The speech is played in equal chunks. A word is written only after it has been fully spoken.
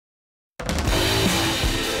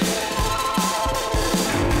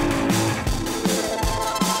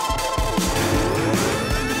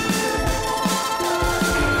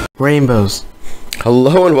Rainbows.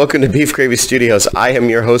 Hello and welcome to Beef Gravy Studios. I am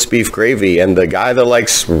your host, Beef Gravy, and the guy that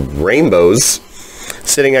likes rainbows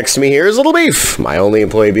sitting next to me here is Little Beef, my only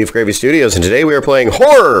employee at Beef Gravy Studios, and today we are playing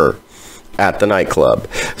Horror at the Nightclub.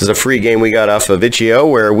 This is a free game we got off of Itch.io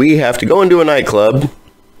where we have to go into a nightclub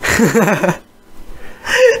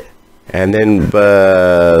and then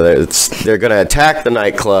they're going to attack the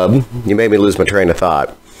nightclub. You made me lose my train of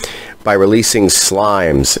thought. By releasing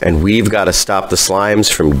slimes, and we've got to stop the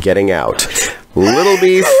slimes from getting out. Little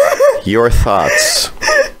Beef, your thoughts?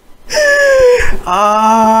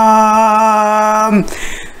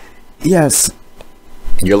 Yes.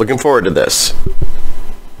 You're looking forward to this?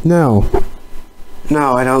 No.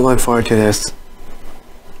 No, I don't look forward to this.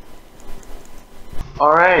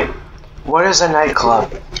 Alright, what is a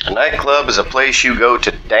nightclub? A nightclub is a place you go to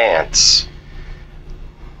dance.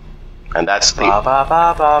 And that's the...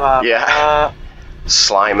 Yeah.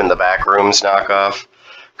 Slime in the back rooms knockoff.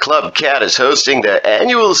 Club Cat is hosting the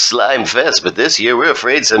annual Slime Fest, but this year we're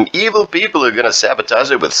afraid some evil people are going to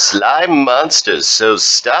sabotage it with slime monsters, so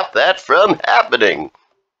stop that from happening.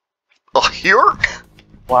 Oh, you're...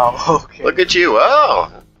 Wow, okay. Look at you,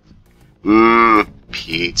 oh.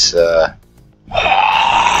 Pizza.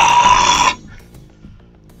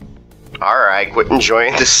 Alright, quit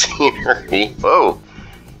enjoying the scenery. Whoa.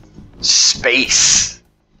 Space.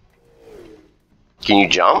 Can you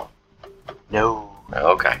jump? No.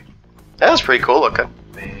 Okay. That's pretty cool looking.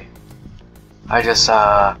 I just,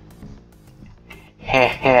 yeah,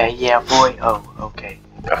 boy. Oh, okay.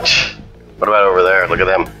 Gosh. What about over there? Look at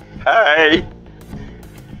them. Hey!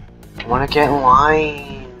 I want to get in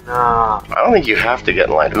line. I don't think you have to get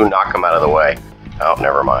in line. Ooh, knock them out of the way. Oh,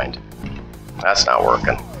 never mind. That's not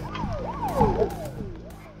working.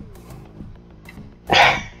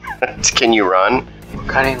 Can you run? I'm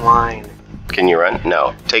cutting line. Can you run?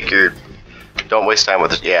 No. Take your... Don't waste time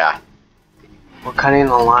with it. Yeah. We're cutting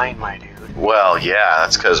the line, my dude. Well, yeah,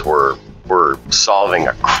 that's because we're solving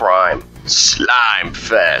a crime. Slime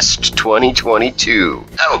Fest 2022.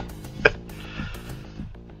 Oh!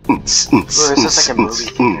 Ooh, this is like a movie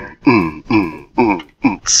theater.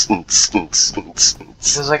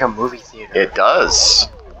 This is like a movie theater. It does.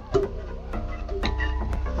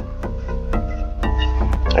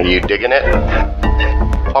 Are you digging it?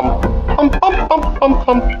 Pump, pump, pump, pump, pump,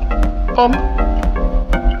 pump, pump.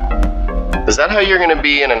 Is that how you're going to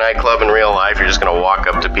be in a nightclub in real life? You're just going to walk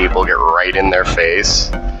up to people, get right in their face?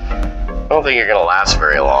 I don't think you're going to last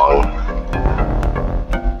very long.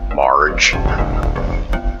 Marge.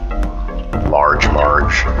 Large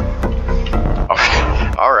Marge.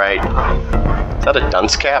 Oh, alright. Is that a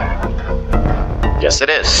dunce cap? Yes, it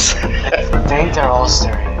is. I think they're all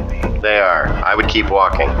staring at me. They are. I would keep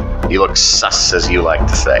walking. You look sus, as you like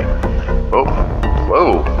to say. Oh.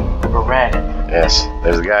 Whoa. We're red. Yes.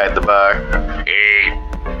 There's a guy at the bar. Hey.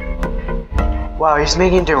 Wow, he's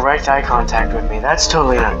making direct eye contact with me. That's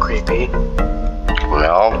totally not creepy.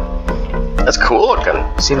 Well, that's cool looking.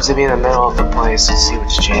 Seems to be in the middle of the place. Let's see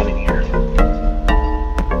what's jamming here.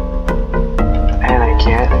 And I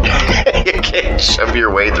can't. You can't shove your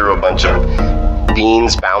way through a bunch of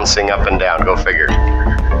beans bouncing up and down. Go figure.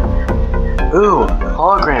 Ooh,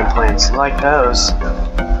 hologram plants. I like those.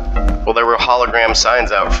 Well, there were hologram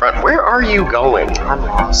signs out front. Where are you going? I'm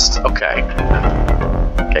lost. Okay.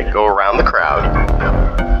 Okay, go around the crowd.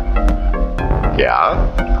 Yeah.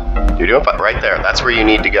 You're doing fine. Right there. That's where you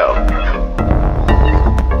need to go.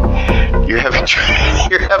 You're having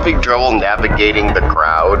trouble navigating the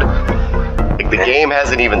crowd. Like the game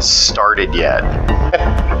hasn't even started yet.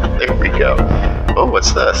 There we go. Oh,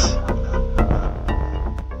 what's this?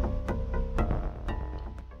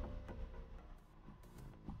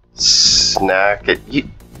 Snack it.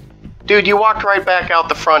 Dude, you walked right back out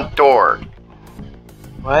the front door.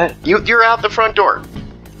 What? You're out the front door.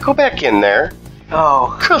 Go back in there.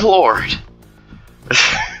 Oh. Good lord.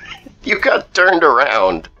 You got turned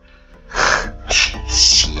around.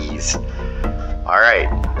 Jeez. Alright.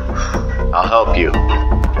 I'll help you.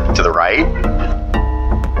 To the right.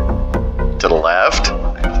 To the left.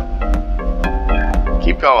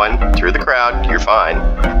 Keep going. Through the crowd. You're fine.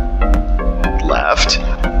 Left.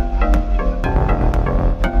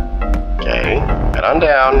 Okay. Head on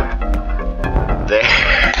down. There.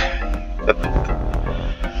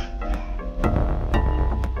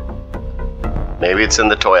 Maybe it's in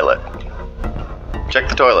the toilet. Check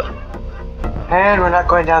the toilet. And we're not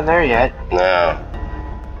going down there yet. No.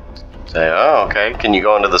 Say, oh, okay. Can you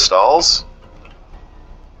go into the stalls?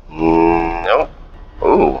 Nope.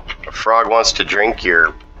 Ooh, a frog wants to drink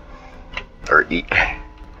your... or eat...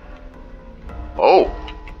 Oh,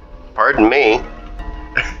 pardon me.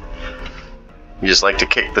 You just like to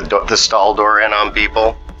kick the stall door in on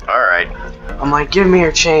people? Alright. I'm like, give me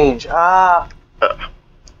your change. Ah.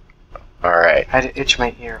 Alright. I had to itch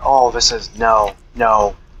my ear. Oh, this is no.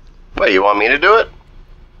 What, you want me to do it?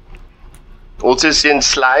 What is in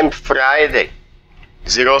Slime Friday?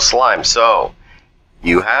 0 slime. So,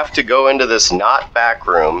 you have to go into this not back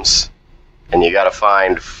rooms, and you gotta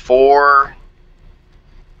find four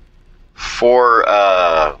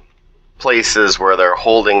places where they're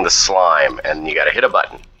holding the slime, and you gotta hit a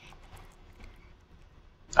button.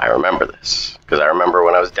 I remember this, because I remember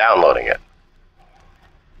when I was downloading it.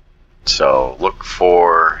 So, look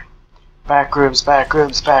for... Back rooms.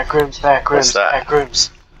 What's that? Back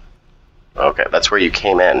rooms. Okay, that's where you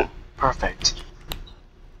came in. Perfect.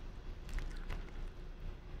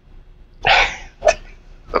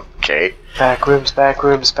 Okay. Back rooms.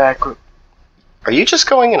 Are you just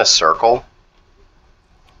going in a circle?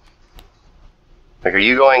 Like, are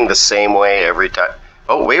you going the same way every time?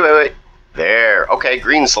 Oh, wait. There. Okay,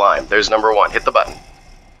 green slime. There's number 1. Hit the button.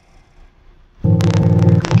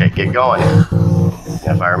 Okay, get going.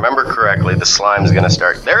 If I remember correctly, the slime's gonna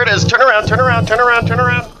start. There it is! Turn around!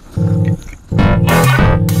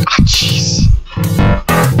 Ah, jeez.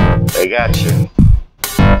 They got you.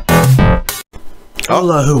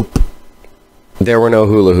 Hula hoop. There were no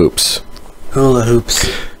hula hoops. Hula hoops.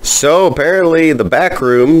 So apparently the back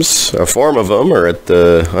rooms, a form of them, are at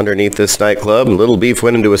the underneath this nightclub. And Lil Beef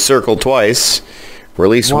went into a circle twice.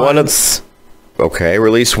 Released one of the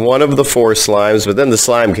 4 slimes, but then the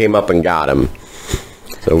slime came up and got him.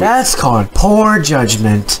 So that's called poor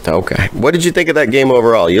judgment. Okay. What did you think of that game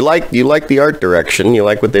overall? You like the art direction. You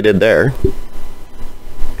like what they did there.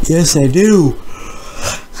 Yes, I do.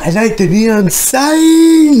 I like the neon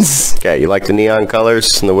signs. Okay, you like the neon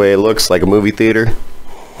colors and the way it looks like a movie theater?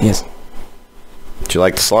 Yes. Did you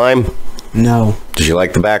like the slime? No. Did you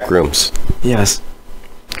like the back rooms? Yes.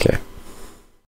 Okay.